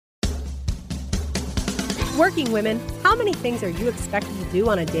Working women, how many things are you expected to do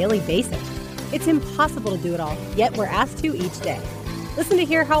on a daily basis? It's impossible to do it all, yet we're asked to each day. Listen to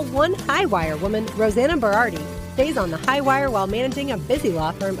hear how one high-wire woman, Rosanna Berardi, stays on the high wire while managing a busy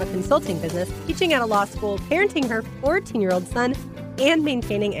law firm, a consulting business, teaching at a law school, parenting her 14-year-old son, and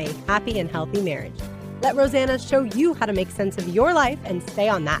maintaining a happy and healthy marriage. Let Rosanna show you how to make sense of your life and stay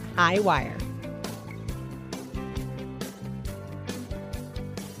on that high wire.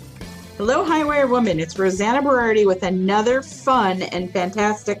 Hello, Highwire Woman. It's Rosanna Berardi with another fun and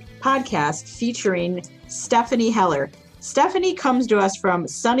fantastic podcast featuring Stephanie Heller. Stephanie comes to us from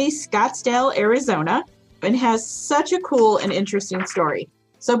sunny Scottsdale, Arizona, and has such a cool and interesting story.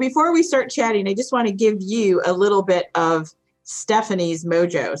 So before we start chatting, I just want to give you a little bit of Stephanie's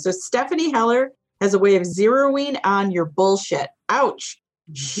mojo. So Stephanie Heller has a way of zeroing on your bullshit. Ouch.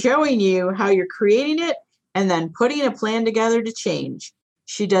 Showing you how you're creating it and then putting a plan together to change.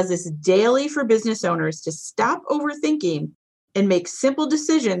 She does this daily for business owners to stop overthinking and make simple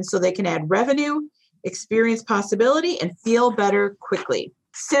decisions so they can add revenue, experience possibility, and feel better quickly.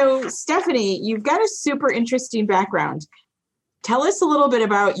 So, Stephanie, you've got a super interesting background. Tell us a little bit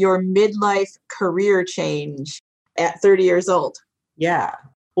about your midlife career change at 30 years old. Yeah.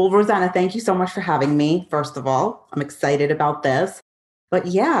 Well, Rosanna, thank you so much for having me. First of all, I'm excited about this. But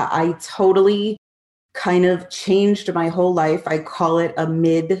yeah, I totally kind of changed my whole life. I call it a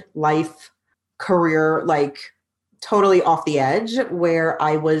midlife career, like totally off the edge, where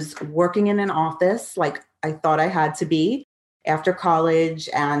I was working in an office like I thought I had to be after college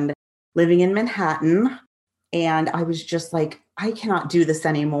and living in Manhattan. And I was just like, I cannot do this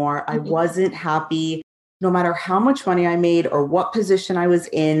anymore. I wasn't happy. No matter how much money I made or what position I was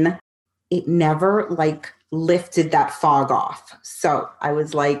in, it never like lifted that fog off. So I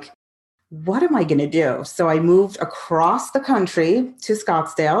was like, what am I going to do? So I moved across the country to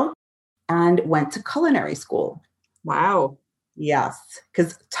Scottsdale and went to culinary school. Wow. Yes,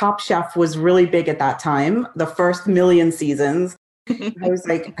 because Top Chef was really big at that time, the first million seasons. I was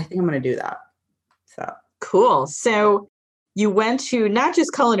like, I think I'm going to do that. So cool. So you went to not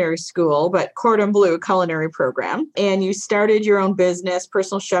just culinary school, but Cordon Bleu culinary program, and you started your own business,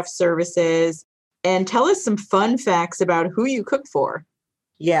 Personal Chef Services. And tell us some fun facts about who you cooked for.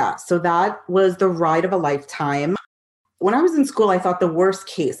 Yeah, so that was the ride of a lifetime. When I was in school, I thought the worst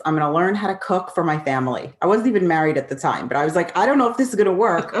case, I'm going to learn how to cook for my family. I wasn't even married at the time, but I was like, I don't know if this is going to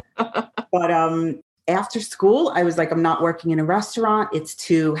work. But after school, I was like, I'm not working in a restaurant. It's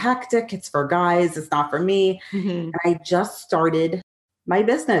too hectic. It's for guys. It's not for me. And I just started my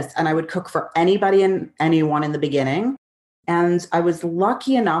business and I would cook for anybody and anyone in the beginning. And I was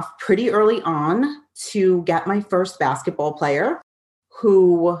lucky enough pretty early on to get my first basketball player,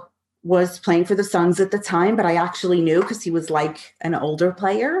 who was playing for the Suns at the time, but I actually knew because he was like an older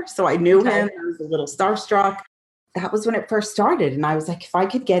player. So I knew him. I was a little starstruck. That was when it first started. And I was like, if I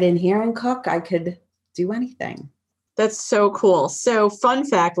could get in here and cook, I could do anything. That's so cool. So fun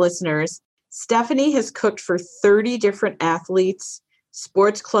fact, listeners, Stephanie has cooked for 30 different athletes,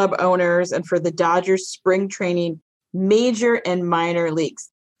 sports club owners, and for the Dodgers spring training major and minor leagues.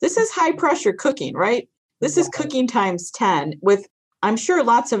 This is high pressure cooking, right? This is cooking times 10 with, I'm sure,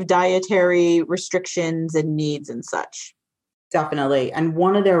 lots of dietary restrictions and needs and such. Definitely. And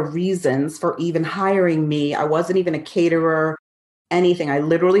one of their reasons for even hiring me, I wasn't even a caterer, anything. I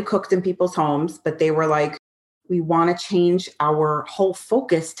literally cooked in people's homes, but they were like, we want to change our whole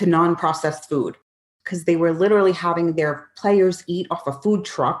focus to non-processed food, because they were literally having their players eat off a food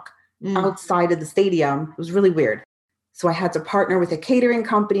truck outside of the stadium. It was really weird. So I had to partner with a catering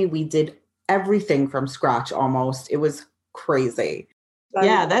company. We did everything from scratch almost. It was crazy.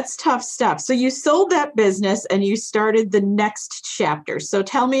 Yeah, that's tough stuff. So you sold that business and you started the next chapter. So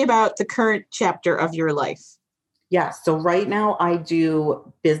tell me about the current chapter of your life. Yeah, so right now I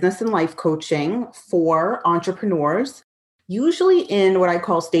do business and life coaching for entrepreneurs, usually in what I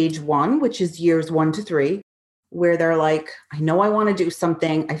call stage 1, which is years 1 to 3, where they're like, I know I want to do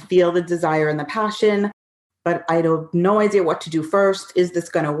something. I feel the desire and the passion, but I have no idea what to do first. Is this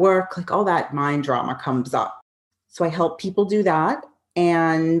going to work? Like all that mind drama comes up. So I help people do that.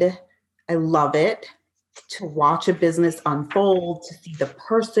 And I love it to watch a business unfold, to see the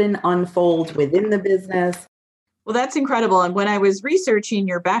person unfold within the business. Well, that's incredible. And when I was researching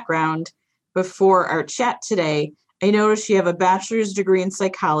your background before our chat today, I noticed you have a bachelor's degree in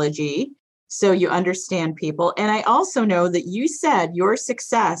psychology, so you understand people. And I also know that you said your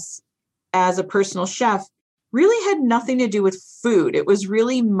success as a personal chef really had nothing to do with food. It was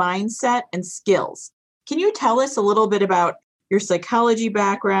really mindset and skills. Can you tell us a little bit about your psychology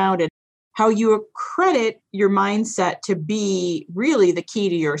background and how you credit your mindset to be really the key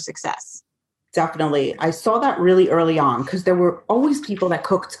to your success? Definitely. I saw that really early on because there were always people that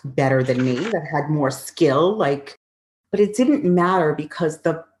cooked better than me, that had more skill, but it didn't matter because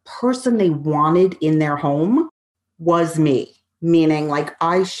the person they wanted in their home was me. Meaning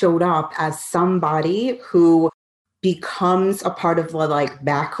I showed up as somebody who becomes a part of the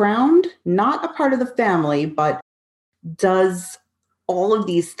background, not a part of the family, but does all of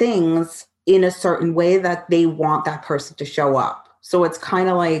these things in a certain way that they want that person to show up. So it's kind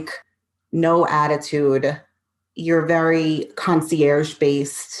of like no attitude. You're very concierge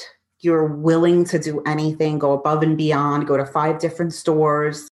based. You're willing to do anything, go above and beyond, go to 5 different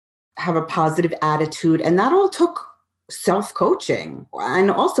stores, have a positive attitude. And that all took self-coaching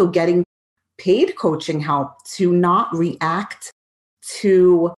and also getting paid coaching help to not react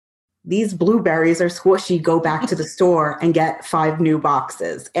to these blueberries are squishy, go back to the store and get 5 new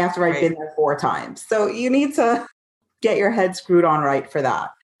boxes after I've been there 4 times. So you need to get your head screwed on right for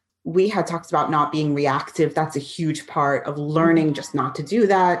that. We had talked about not being reactive. That's a huge part of learning just not to do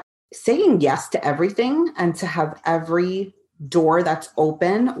that. Saying yes to everything and to have every door that's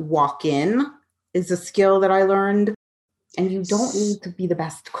open walk in is a skill that I learned. And you don't need to be the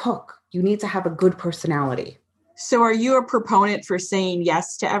best cook. You need to have a good personality. So are you a proponent for saying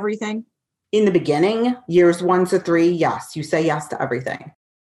yes to everything? In the beginning, years 1 to 3, yes, you say yes to everything.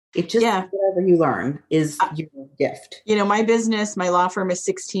 It just, whatever you learn is your gift. My business, my law firm is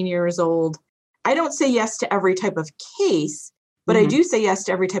 16 years old. I don't say yes to every type of case, but I do say yes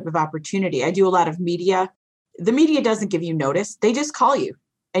to every type of opportunity. I do a lot of media. The media doesn't give you notice. They just call you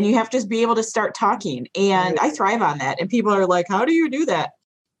and you have to be able to start talking. And I thrive on that. And people are like, how do you do that?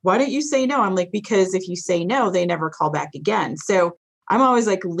 Why don't you say no? I'm like, because if you say no, they never call back again. So I'm always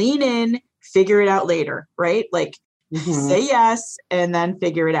like, lean in, figure it out later, right? Say yes and then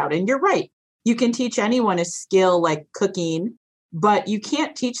figure it out. And you're right. You can teach anyone a skill like cooking, but you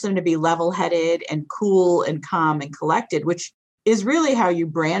can't teach them to be level-headed and cool and calm and collected, which is really how you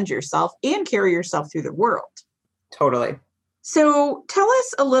brand yourself and carry yourself through the world. Totally. So tell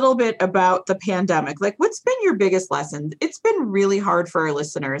us a little bit about the pandemic. What's been your biggest lesson? It's been really hard for our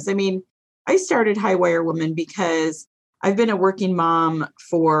listeners. I mean, I started Highwire Woman because I've been a working mom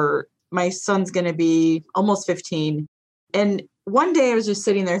my son's going to be almost 15. And one day I was just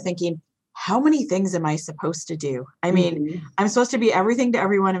sitting there thinking, how many things am I supposed to do? I mean, I'm supposed to be everything to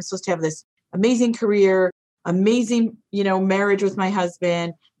everyone. I'm supposed to have this amazing career, amazing, marriage with my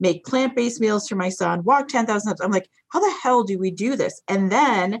husband, make plant-based meals for my son, walk 10,000 steps. I'm like, how the hell do we do this? And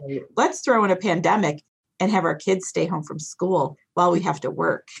then let's throw in a pandemic and have our kids stay home from school while we have to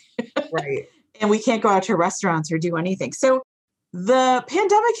work. Right. And we can't go out to restaurants or do anything. So the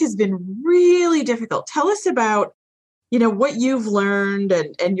pandemic has been really difficult. Tell us about, what you've learned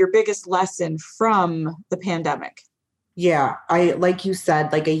and your biggest lesson from the pandemic. Yeah, like you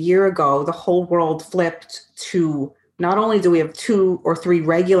said, a year ago, the whole world flipped to not only do we have 2 or 3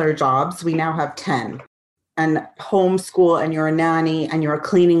 regular jobs, we now have 10. And homeschool, and you're a nanny, and you're a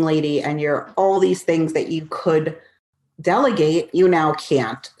cleaning lady, and you're all these things that you could delegate, you now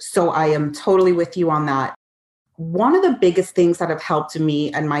can't. So I am totally with you on that. One of the biggest things that have helped me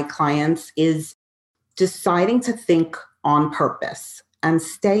and my clients is deciding to think on purpose and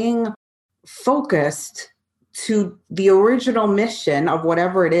staying focused to the original mission of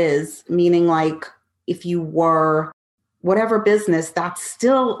whatever it is, meaning if you were whatever business, that's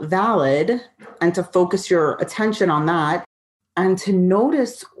still valid, and to focus your attention on that and to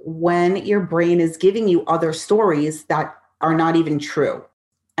notice when your brain is giving you other stories that are not even true.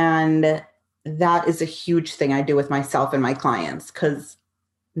 And that is a huge thing I do with myself and my clients, because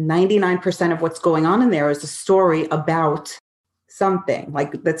 99% of what's going on in there is a story about something,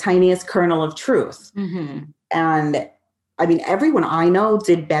 the tiniest kernel of truth. And I mean, everyone I know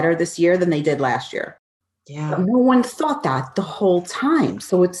did better this year than they did last year. Yeah. But no one thought that the whole time.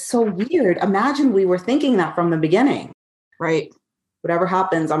 So it's so weird. Imagine we were thinking that from the beginning. Right. Whatever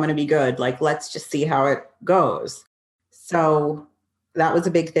happens, I'm going to be good. Let's just see how it goes. So that was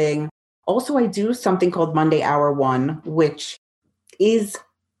a big thing. Also, I do something called Monday Hour 1, which is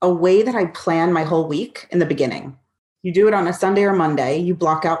a way that I plan my whole week in the beginning. You do it on a Sunday or Monday. You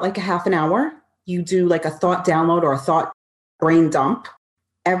block out a half an hour. You do a thought download or a thought brain dump.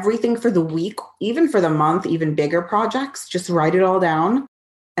 Everything for the week, even for the month, even bigger projects, just write it all down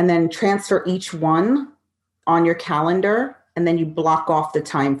and then transfer each one on your calendar, and then you block off the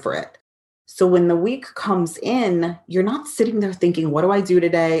time for it. So when the week comes in, you're not sitting there thinking, what do I do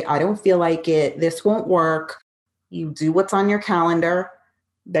today? I don't feel like it. This won't work. You do what's on your calendar,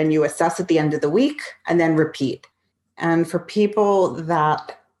 then you assess at the end of the week, and then repeat. And for people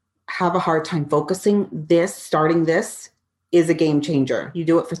that have a hard time focusing, starting this is a game changer. You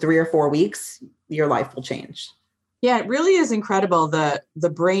do it for 3 or 4 weeks, your life will change. Yeah, it really is incredible, the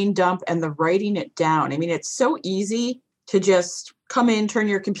brain dump and the writing it down. I mean, it's so easy to just come in, turn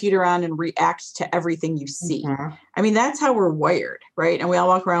your computer on and react to everything you see. Mm-hmm. I mean, that's how we're wired, right? And we all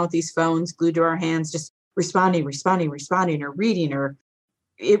walk around with these phones glued to our hands, just responding, or reading, or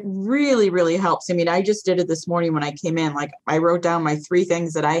it really, really helps. I mean, I just did it this morning when I came in. Like, I wrote down my 3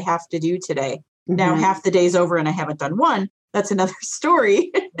 things that I have to do today. Mm-hmm. Now half the day's over and I haven't done one. That's another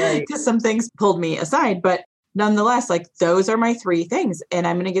story, Right. because some things pulled me aside. But nonetheless, like, those are my 3 things, and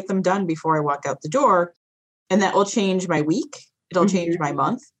I'm going to get them done before I walk out the door. And that will change my week. It'll Mm-hmm. change my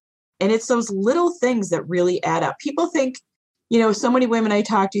month. And it's those little things that really add up. People think, so many women I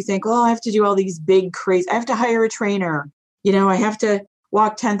talk to think, oh, I have to do all these big crazy, I have to hire a trainer. I have to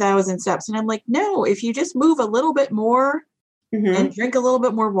walk 10,000 steps. And I'm like, no, if you just move a little bit more Mm-hmm. and drink a little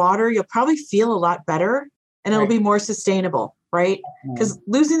bit more water, you'll probably feel a lot better, and it'll Right. be more sustainable, right? Because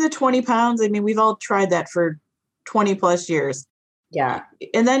losing the 20 pounds, I mean, we've all tried that for 20 plus years. Yeah.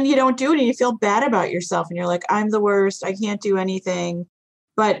 And then you don't do it and you feel bad about yourself and you're like, I'm the worst. I can't do anything.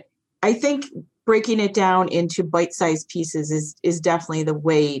 But I think breaking it down into bite-sized pieces is definitely the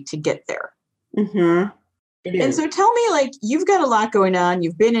way to get there. Mm-hmm. And so tell me, like, you've got a lot going on.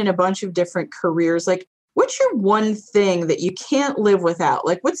 You've been in a bunch of different careers. Like, what's your one thing that you can't live without?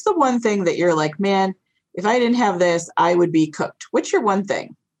 Like, what's the one thing that you're like, man, if I didn't have this, I would be cooked? What's your one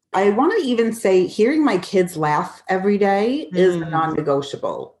thing? I want to even say hearing my kids laugh every day is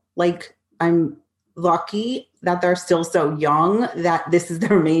non-negotiable. Like, I'm lucky that they're still so young that this is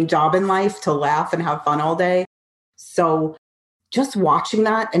their main job in life, to laugh and have fun all day. So just watching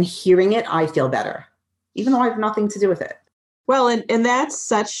that and hearing it, I feel better, even though I have nothing to do with it. Well, and that's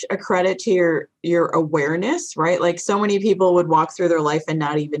such a credit to your awareness, right? Like, so many people would walk through their life and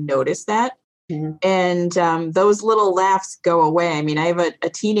not even notice that. Mm-hmm. And those little laughs go away. I mean, I have a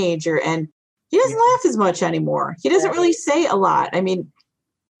teenager and he doesn't laugh as much anymore. He doesn't really say a lot. I mean,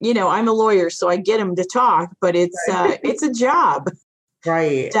 I'm a lawyer, so I get him to talk, but it's a job.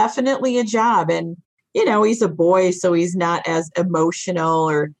 Right. Definitely a job. And, he's a boy, so he's not as emotional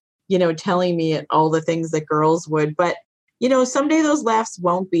or, telling me all the things that girls would. But, someday those laughs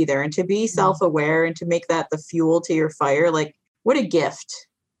won't be there. And to be self-aware and to make that the fuel to your fire, like, what a gift.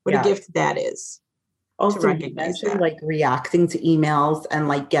 What a gift that is. Also, you mentioned like reacting to emails and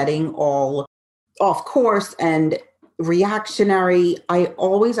like getting all off course and reactionary. I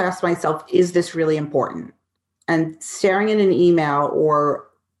always ask myself, is this really important? And staring in an email or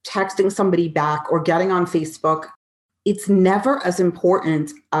texting somebody back or getting on Facebook, it's never as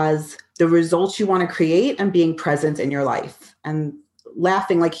important as the results you want to create and being present in your life. And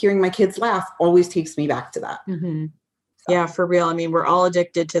laughing, like hearing my kids laugh, always takes me back to that. Mm-hmm. Yeah, for real. I mean, we're all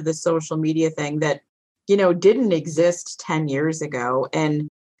addicted to the social media thing that, didn't exist 10 years ago. And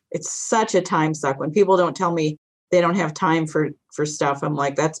it's such a time suck. When people don't tell me they don't have time for stuff, I'm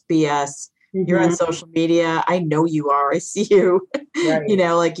like, that's BS. Mm-hmm. You're on social media. I know you are. I see you. Right.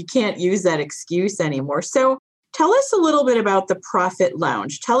 Like, you can't use that excuse anymore. So tell us a little bit about the Profit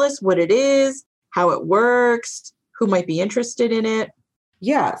Lounge. Tell us what it is, how it works, who might be interested in it.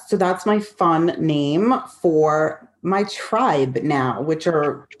 Yeah, so that's my fun name for my tribe now, which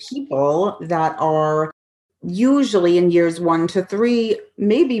are people that are usually in years 1 to 3,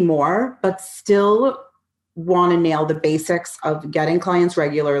 maybe more, but still want to nail the basics of getting clients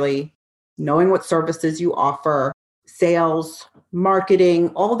regularly, knowing what services you offer, sales, marketing,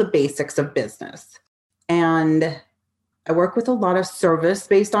 all the basics of business. And I work with a lot of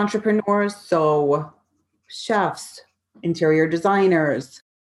service-based entrepreneurs, so chefs, interior designers,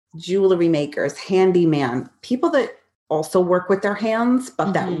 jewelry makers, handyman, people that also work with their hands,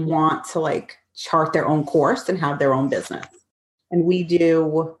 but that want to like chart their own course and have their own business. And we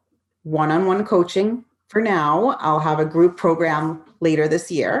do one-on-one coaching for now. I'll have a group program later this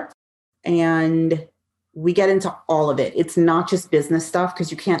year. And we get into all of it. It's not just business stuff,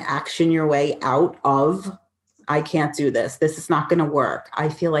 because you can't action your way out of, I can't do this. This is not going to work. I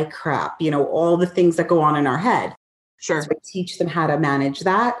feel like crap. All the things that go on in our head. Sure. So I teach them how to manage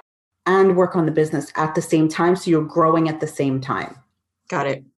that and work on the business at the same time. So you're growing at the same time. Got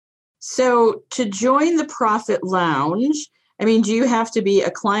it. So to join the Profit Lounge, I mean, do you have to be a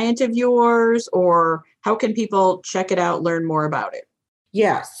client of yours, or how can people check it out, learn more about it?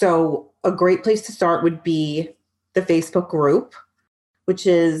 Yeah. So a great place to start would be the Facebook group, which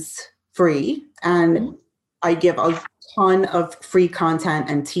is free. And I give a ton of free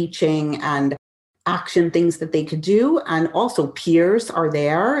content and teaching and action things that they could do. And also peers are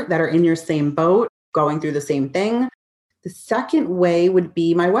there that are in your same boat, going through the same thing. The second way would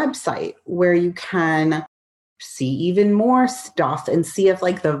be my website, where you can see even more stuff and see if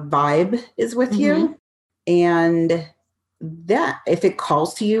like the vibe is with you. And that if it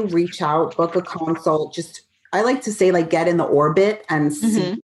calls to you, reach out, book a consult. Just, I like to say, like, get in the orbit and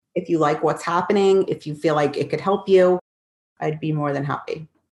see if you like what's happening. If you feel like it could help you, I'd be more than happy.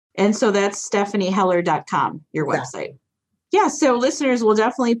 And so that's stephanieheller.com, your website. Yeah, so listeners, we'll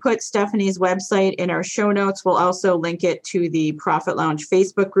definitely put Stephanie's website in our show notes. We'll also link it to the Profit Lounge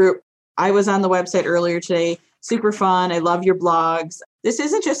Facebook group. I was on the website earlier today. Super fun. I love your blogs. This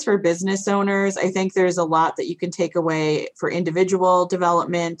isn't just for business owners. I think there's a lot that you can take away for individual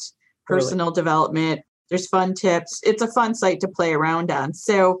development, personal development. There's fun tips. It's a fun site to play around on.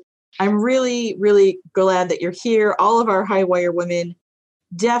 So I'm really, really glad that you're here. All of our high wire women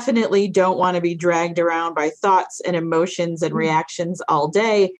definitely don't want to be dragged around by thoughts and emotions and reactions all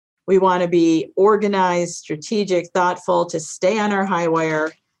day. We want to be organized, strategic, thoughtful, to stay on our high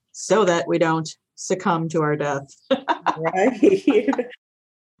wire so that we don't succumb to our death. Right.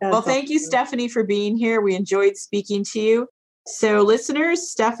 Well, thank you, Stephanie, for being here. We enjoyed speaking to you. So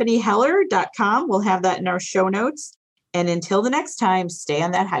listeners, stephanieheller.com. We'll have that in our show notes. And until the next time, stay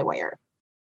on that high wire.